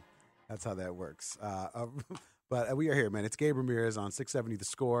Dame. That's how that works. But we are here, man. It's Gabe Ramirez on 670 The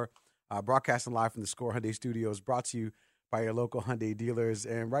Score, broadcasting live from the Score Hyundai Studios, brought to you by your local Hyundai dealers.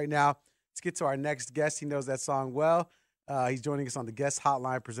 And right now, let's get to our next guest. He knows that song well. He's joining us on the guest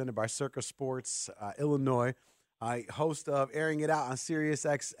hotline presented by Circa Sports Illinois, host of Airing It Out on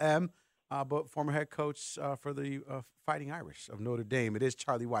SiriusXM, but former head coach for the Fighting Irish of Notre Dame. It is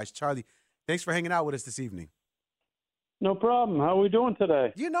Charlie Weis. Charlie, thanks for hanging out with us this evening. No problem. How are we doing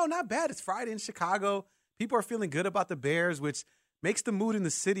today? Not bad. It's Friday in Chicago. People are feeling good about the Bears, which makes the mood in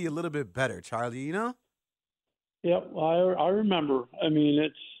the city a little bit better, Charlie, Yep, I remember. I mean,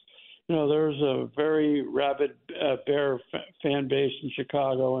 it's, there's a very rabid Bear fan base in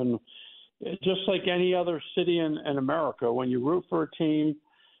Chicago, and just like any other city in America, when you root for a team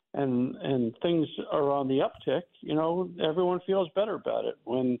and things are on the uptick, everyone feels better about it.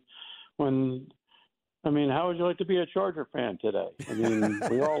 How would you like to be a Charger fan today?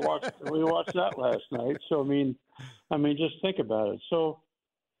 We all watched that last night. So just think about it. So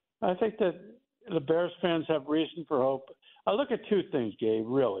I think that the Bears fans have reason for hope. I look at two things, Gabe,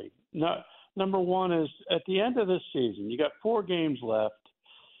 really. Number one is at the end of this season, you got 4 games left.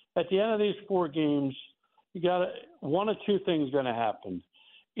 At the end of these 4 games, you got one of two things going to happen.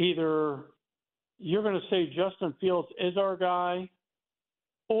 Either you're going to say Justin Fields is our guy,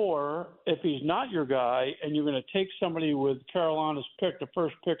 or if he's not your guy and you're going to take somebody with Carolina's pick, the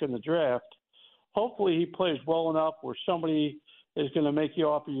first pick in the draft, hopefully he plays well enough where somebody is going to make you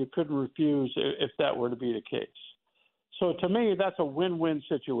an offer you couldn't refuse if that were to be the case. So to me, that's a win-win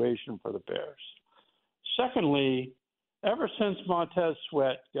situation for the Bears. Secondly, ever since Montez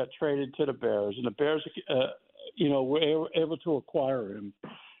Sweat got traded to the Bears and the Bears, were able to acquire him,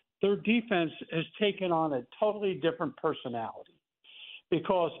 their defense has taken on a totally different personality.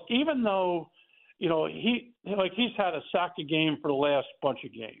 Because even though, he's had a sack a game for the last bunch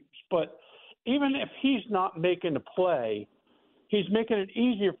of games, but even if he's not making the play, he's making it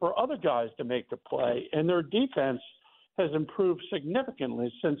easier for other guys to make the play, and their defense has improved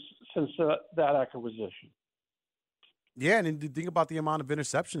significantly since that acquisition. Yeah, and then think about the amount of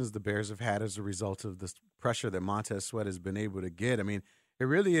interceptions the Bears have had as a result of this pressure that Montez Sweat has been able to get. I mean, it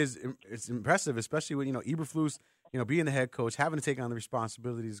really is. It's impressive, especially with Eberflus, being the head coach, having to take on the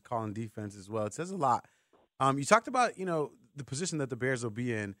responsibilities of calling defense as well. It says a lot. You talked about the position that the Bears will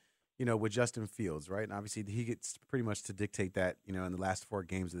be in, with Justin Fields, right? And obviously he gets pretty much to dictate that, in the last 4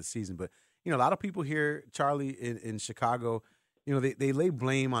 games of the season. But a lot of people here, Charlie, in Chicago, they lay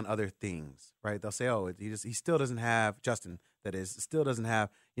blame on other things, right? They'll say, oh, he still doesn't have, Justin, that is, still doesn't have,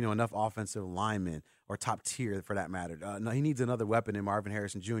 enough offensive linemen or top tier for that matter. No, he needs another weapon in Marvin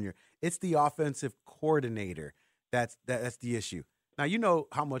Harrison Jr. It's the offensive coordinator that's the issue. Now, you know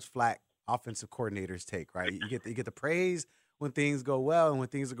how much flack offensive coordinators take, right? You get the praise when things go well, and when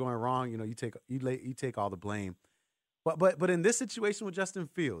things are going wrong, you take all the blame. But in this situation with Justin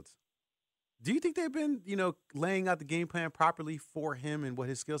Fields, do you think they've been, laying out the game plan properly for him and what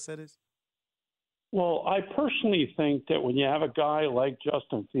his skill set is? Well, I personally think that when you have a guy like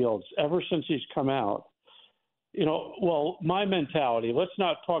Justin Fields, ever since he's come out, my mentality, let's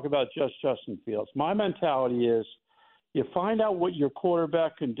not talk about just Justin Fields. My mentality is you find out what your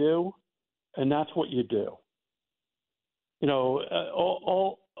quarterback can do, and that's what you do. A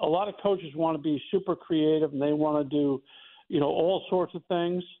lot of coaches want to be super creative, and they want to do, all sorts of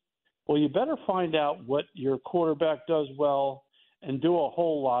things. Well, you better find out what your quarterback does well and do a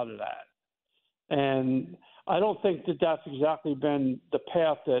whole lot of that. And I don't think that that's exactly been the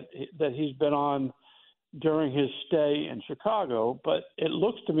path that he's been on during his stay in Chicago. But it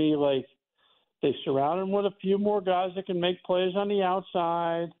looks to me like they surround him with a few more guys that can make plays on the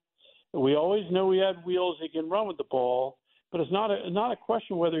outside. We always knew he had wheels; he can run with the ball. But it's not a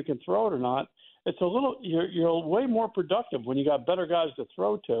question whether he can throw it or not. It's a little you're way more productive when you got better guys to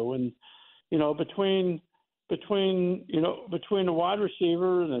throw to, and between the wide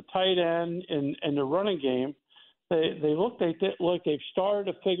receiver and the tight end and the running game, they look like they've started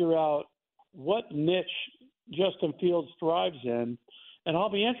to figure out what niche Justin Fields thrives in, and I'll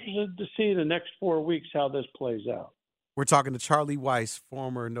be interested to see the next 4 weeks how this plays out. We're talking to Charlie Weis,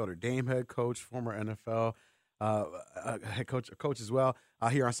 former Notre Dame head coach, former NFL head coach as well,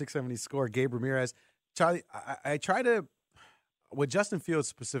 here on 670 Score. Gabe Ramirez. Charlie, I try to, with Justin Fields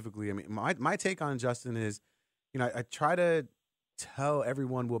specifically, I mean, my take on Justin is, I try to tell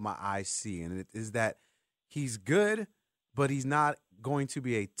everyone what my eyes see, and it is that he's good, but he's not going to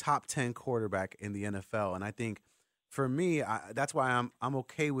be a top 10 quarterback in the NFL. And I think for me, that's why I'm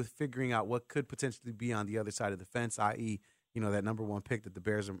okay with figuring out what could potentially be on the other side of the fence, i.e., that number 1 pick that the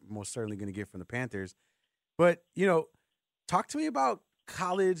Bears are most certainly going to get from the Panthers. But, talk to me about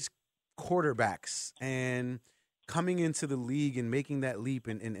college quarterbacks and coming into the league and making that leap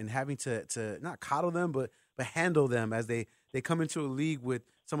and having to not coddle them, but handle them as they come into a league with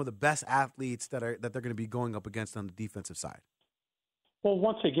some of the best athletes that they're going to be going up against on the defensive side. Well,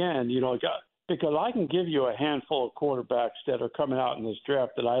 once again, because I can give you a handful of quarterbacks that are coming out in this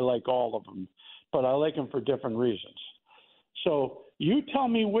draft that I like all of them, but I like them for different reasons. So you tell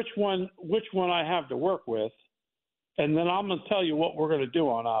me which one I have to work with, and then I'm going to tell you what we're going to do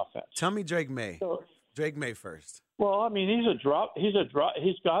on offense. Tell me Drake May. Drake May first. Well, I mean, he's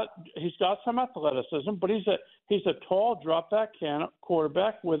got some athleticism, but he's a tall drop back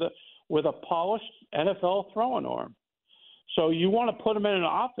quarterback with a polished NFL throwing arm. So you want to put him in an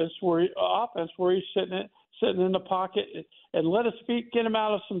offense where he's sitting in the pocket and let his feet get him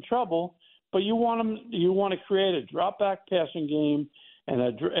out of some trouble. But you want to create a drop back passing game and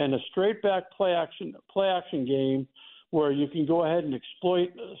a straight back play action game where you can go ahead and exploit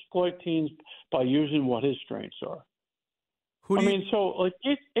teams by using what his strengths are. So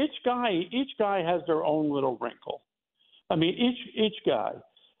each guy has their own little wrinkle. I mean, each guy.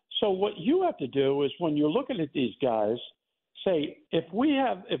 So what you have to do is when you're looking at these guys, say if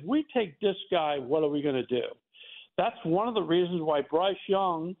we take this guy, what are we going to do? That's one of the reasons why Bryce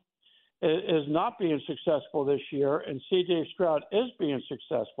Young is not being successful this year and C.J. Stroud is being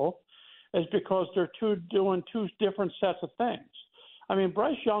successful, is because they're doing two different sets of things. I mean,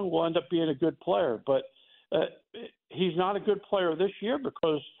 Bryce Young will end up being a good player, but he's not a good player this year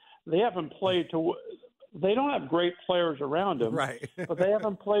because they haven't played to. They don't have great players around him, right? but they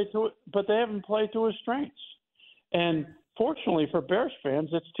haven't played to his strengths. And fortunately for Bears fans,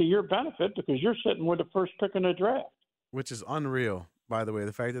 it's to your benefit because you're sitting with the first pick in the draft, which is unreal. By the way,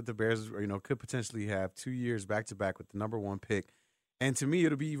 the fact that the Bears, could potentially have 2 years back to back with the number 1 pick, and to me,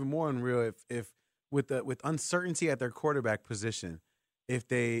 it'll be even more unreal if with uncertainty at their quarterback position, if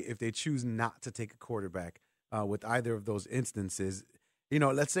they choose not to take a quarterback with either of those instances. You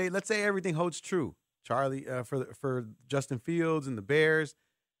know, let's say everything holds true, Charlie, for Justin Fields and the Bears.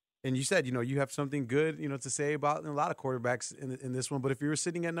 And you said, you know, you have something good, you know, to say about a lot of quarterbacks in this one. But if you were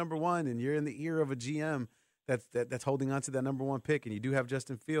sitting at number one and you're in the ear of a GM that's holding on to that number one pick, and you do have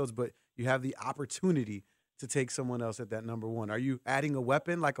Justin Fields, but you have the opportunity to take someone else at that number one, are you adding a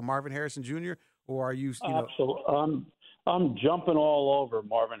weapon like a Marvin Harrison Jr., or are you know? Absolutely. I'm jumping all over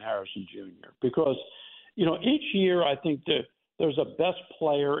Marvin Harrison Jr. because, you know, each year I think that there's a best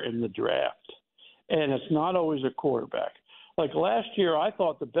player in the draft, and it's not always a quarterback. Like last year, I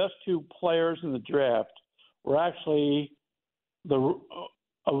thought the best two players in the draft were actually a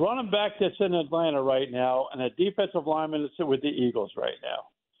running back that's in Atlanta right now and a defensive lineman that's with the Eagles right now.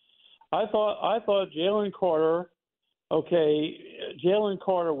 I thought Jalen Carter. Okay, Jalen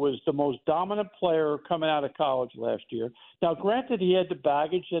Carter was the most dominant player coming out of college last year. Now, granted, he had the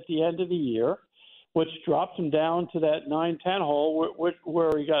baggage at the end of the year, which dropped him down to that 9-10 hole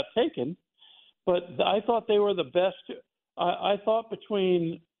where he got taken. But I thought they were the best. I thought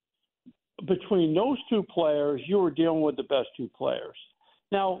between those two players, you were dealing with the best two players.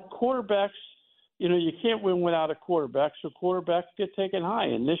 Now, quarterbacks, you know, you can't win without a quarterback, so quarterbacks get taken high.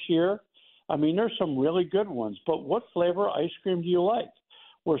 And this year, I mean, there's some really good ones. But what flavor ice cream do you like?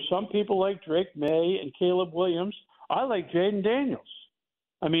 Where some people like Drake May and Caleb Williams, I like Jaden Daniels.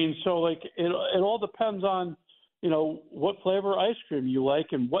 I mean, so like it all depends on, you know, what flavor ice cream you like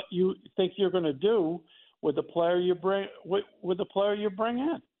and what you think you're going to do with the player you bring with the player you bring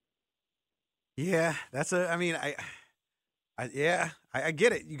in. Yeah, I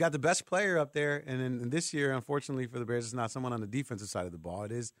get it. You got the best player up there, and then this year, unfortunately for the Bears, it's not someone on the defensive side of the ball.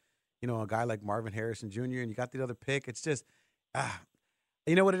 It is, you know, a guy like Marvin Harrison Jr., and you got the other pick. It's just,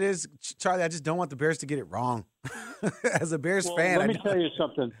 you know what it is, Charlie? I just don't want the Bears to get it wrong. As a Bears fan, let me tell you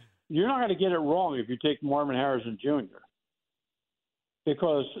something. You're not going to get it wrong if you take Marvin Harrison Jr.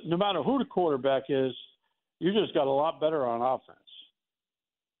 Because no matter who the quarterback is, you just got a lot better on offense.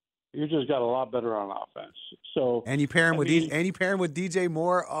 You just got a lot better on offense. So and you pair him with DJ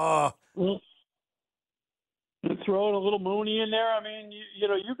Moore. Oh, throw a little Mooney in there. I mean, you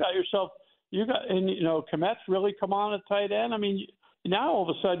know, and you know, Komet's really come on at tight end. I mean, now all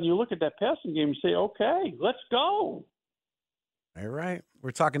of a sudden you look at that passing game and say, okay, let's go. All right, we're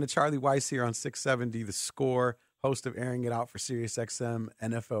talking to Charlie Weis here on 670 The Score, host of Airing It Out for SiriusXM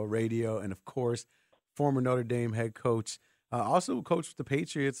NFL Radio, and of course, former Notre Dame head coach. Also coached the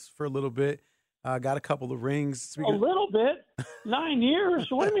Patriots for a little bit. Got a couple of rings. A little bit? 9 years?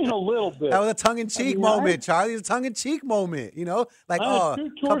 What do you mean a little bit? That was a tongue-in-cheek moment, Charlie. It's a tongue-in-cheek moment, you know? Like,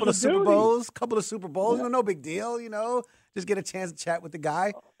 couple of Super Bowls. Yeah. You know, no big deal, you know? Just get a chance to chat with the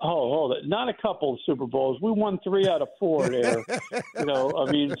guy. Oh, hold it. Not a couple of Super Bowls. We won 3 out of 4 there. You know,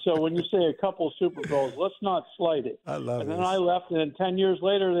 I mean, so when you say a couple of Super Bowls, let's not slight it. I love it. And then I left, and then 10 years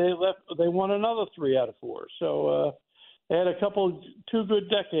later, they won another 3 out of 4. So they had 2 good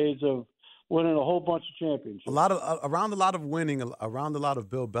decades of winning a whole bunch of championships. Around a lot of winning, around a lot of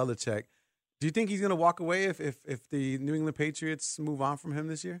Bill Belichick. Do you think he's going to walk away if the New England Patriots move on from him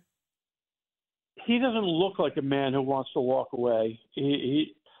this year? He doesn't look like a man who wants to walk away.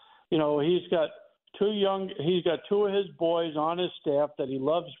 He you know, he's got 2 of his boys on his staff that he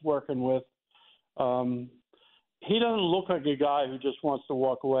loves working with. He doesn't look like a guy who just wants to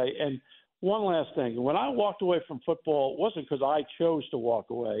walk away. And one last thing, when I walked away from football, it wasn't because I chose to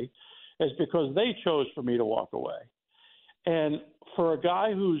walk away. It's because they chose for me to walk away. And for a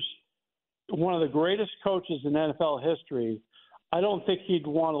guy who's one of the greatest coaches in NFL history, I don't think he'd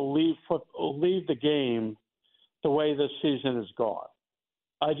want to leave the game the way this season has gone.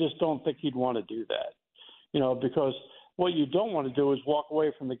 I just don't think he'd want to do that, you know, because what you don't want to do is walk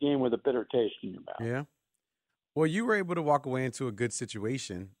away from the game with a bitter taste in your mouth. Yeah. Well, you were able to walk away into a good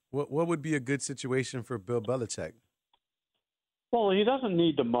situation. What would be a good situation for Bill Belichick? Well, he doesn't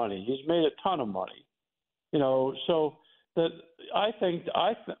need the money. He's made a ton of money, you know. So that I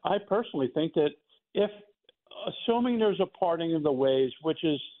personally think that assuming there's a parting of the ways, which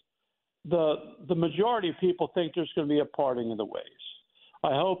is the majority of people think there's going to be a parting of the ways.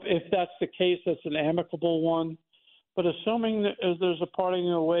 I hope if that's the case, that's an amicable one. But assuming that there's a parting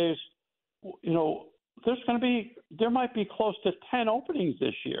of the ways, you know, there might be close to 10 openings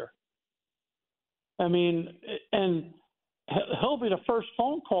this year. I mean, and he'll be the first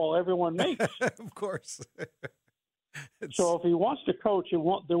phone call everyone makes. Of course. So if he wants to coach, there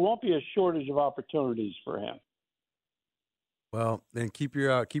won't be a shortage of opportunities for him. Well, then keep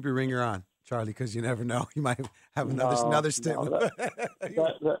your ringer on, Charlie, because you never know. You might have another stint.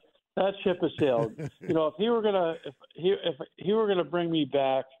 That ship has sailed. If he were gonna bring me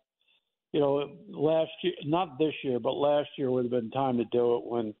back, last year, not this year, but last year would have been time to do it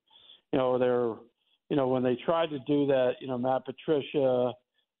when, when they tried to do that, Matt Patricia,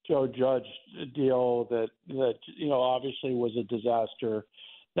 Joe Judge deal that obviously was a disaster.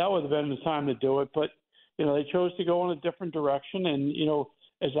 That would have been the time to do it, but they chose to go in a different direction, and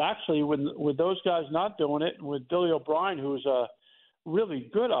it's actually with those guys not doing it, and with Billy O'Brien, who's a really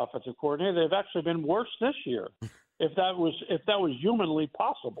good offensive coordinator, they've actually been worse this year. If that was humanly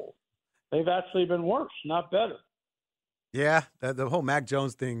possible, they've actually been worse, not better. Yeah, the whole Mac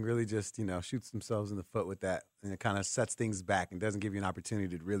Jones thing really just, shoots themselves in the foot with that, and it kind of sets things back and doesn't give you an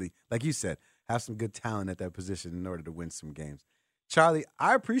opportunity to really, like you said, have some good talent at that position in order to win some games. Charlie,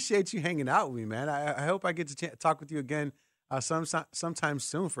 I appreciate you hanging out with me, man. I hope I get to talk with you again sometime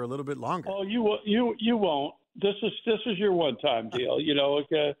soon for a little bit longer. Oh, you won't. This is your one-time deal.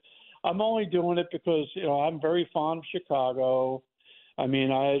 I'm only doing it because I'm very fond of Chicago. I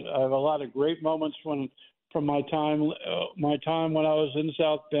mean, I have a lot of great moments from my time when I was in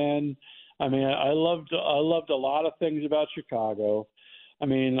South Bend. I mean, I loved a lot of things about Chicago. I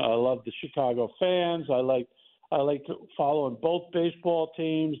mean, I love the Chicago fans. I like following both baseball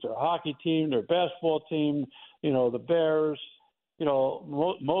teams, their hockey team, their basketball team. The Bears.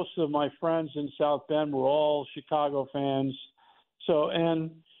 Most of my friends in South Bend were all Chicago fans. So, and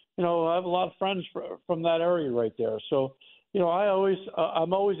I have a lot of friends from that area right there. So,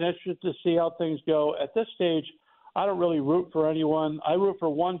 I'm always interested to see how things go. At this stage, I don't really root for anyone. I root for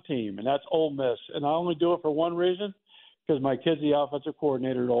one team, and that's Ole Miss. And I only do it for one reason, because my kid's the offensive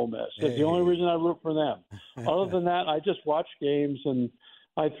coordinator at Ole Miss. That's the only reason I root for them. Other than that, I just watch games and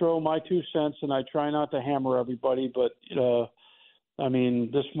I throw my 2 cents, and I try not to hammer everybody. But I mean,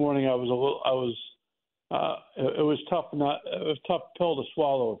 this morning it was tough. It was a tough pill to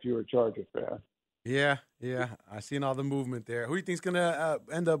swallow if you were a Charger fan. Yeah. I seen all the movement there. Who do you think's gonna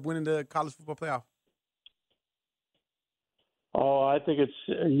end up winning the college football playoff? Oh, I think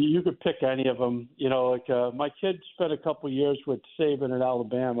you could pick any of them. My kid spent a couple of years with Saban at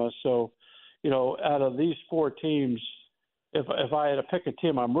Alabama, so out of these 4 teams, if I had to pick a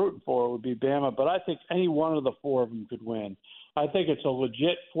team I'm rooting for, it would be Bama. But I think any one of the 4 of them could win. I think it's a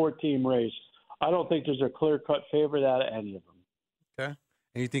legit 4-team race. I don't think there's a clear-cut favorite out of any of them. Okay.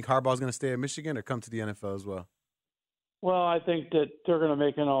 And you think Harbaugh's going to stay at Michigan or come to the NFL as well? Well, I think that they're going to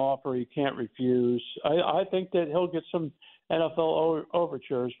make an offer he can't refuse. I think that he'll get some NFL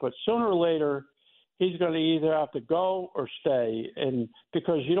overtures, but sooner or later he's going to either have to go or stay, and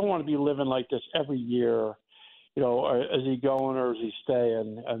because you don't want to be living like this every year, is he going or is he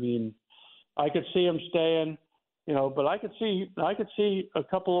staying? I mean, I could see him staying. But I could see a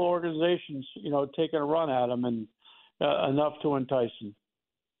couple of organizations, taking a run at him and enough to entice him.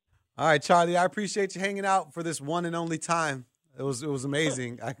 All right, Charlie, I appreciate you hanging out for this one and only time. It was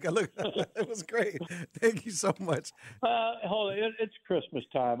amazing. It was great. Thank you so much. Hold on, it's Christmas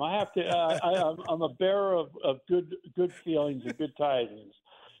time. I have to. I'm a bearer of good feelings and good tidings.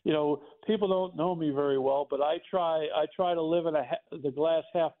 People don't know me very well, but I try to live in the glass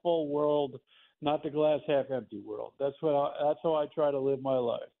half full world, not the glass half empty world. That's how I try to live my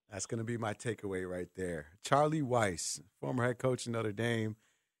life. That's going to be my takeaway right there. Charlie Weis, former head coach of Notre Dame,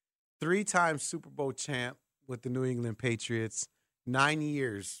 3-time Super Bowl champ with the New England Patriots, 9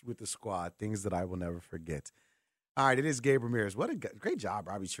 years with the squad, things that I will never forget. All right, it is Gabe Ramirez. What a great job,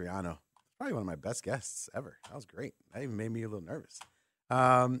 Robbie Triano. Probably one of my best guests ever. That was great. That even made me a little nervous.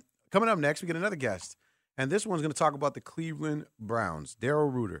 Coming up next, we get another guest, and this one's going to talk about the Cleveland Browns.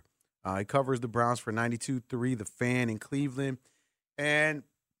 Daryl Ruiter. He covers the Browns for 92.3, The Fan in Cleveland. And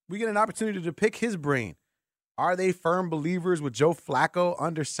we get an opportunity to pick his brain. Are they firm believers with Joe Flacco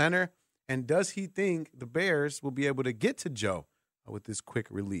under center? And does he think the Bears will be able to get to Joe with this quick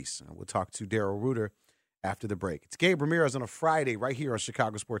release? We'll talk to Daryl Ruiter after the break. It's Gabe Ramirez on a Friday right here on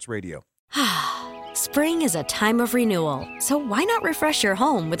Chicago Sports Radio. Spring is a time of renewal, so why not refresh your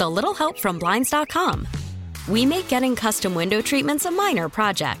home with a little help from Blinds.com? We make getting custom window treatments a minor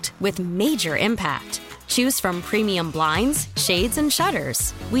project with major impact. Choose from premium blinds, shades, and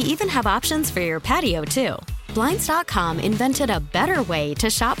shutters. We even have options for your patio, too. Blinds.com invented a better way to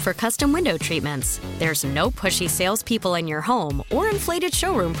shop for custom window treatments. There's no pushy salespeople in your home or inflated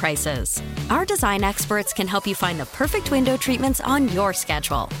showroom prices. Our design experts can help you find the perfect window treatments on your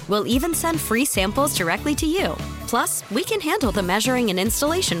schedule. We'll even send free samples directly to you. Plus, we can handle the measuring and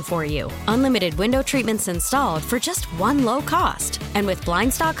installation for you. Unlimited window treatments installed for just one low cost. And with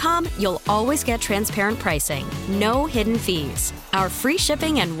Blinds.com, you'll always get transparent pricing. No hidden fees. Our free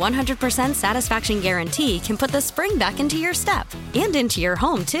shipping and 100% satisfaction guarantee can put the spring back into your step and into your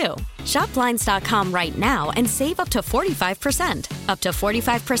home, too. Shop Blinds.com right now and save up to 45%. Up to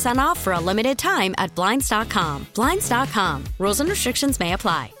 45% off for a limited time at Blinds.com. Blinds.com. Rules and restrictions may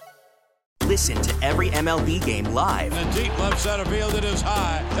apply. Listen to every MLB game live. In the deep left center field, it is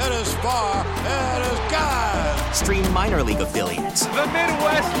high, it is far, it is gone. Stream minor league affiliates. The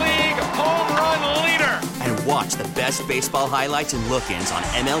Midwest League home run leader. And watch the best baseball highlights and look-ins on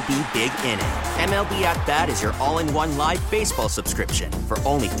MLB Big Inning. MLB At Bat is your all-in-one live baseball subscription for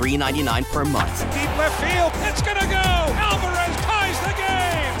only $3.99 per month. Deep left field, it's gonna go. Alvarez ties the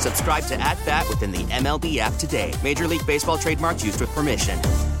game. Subscribe to At Bat within the MLB app today. Major League Baseball trademarks used with permission.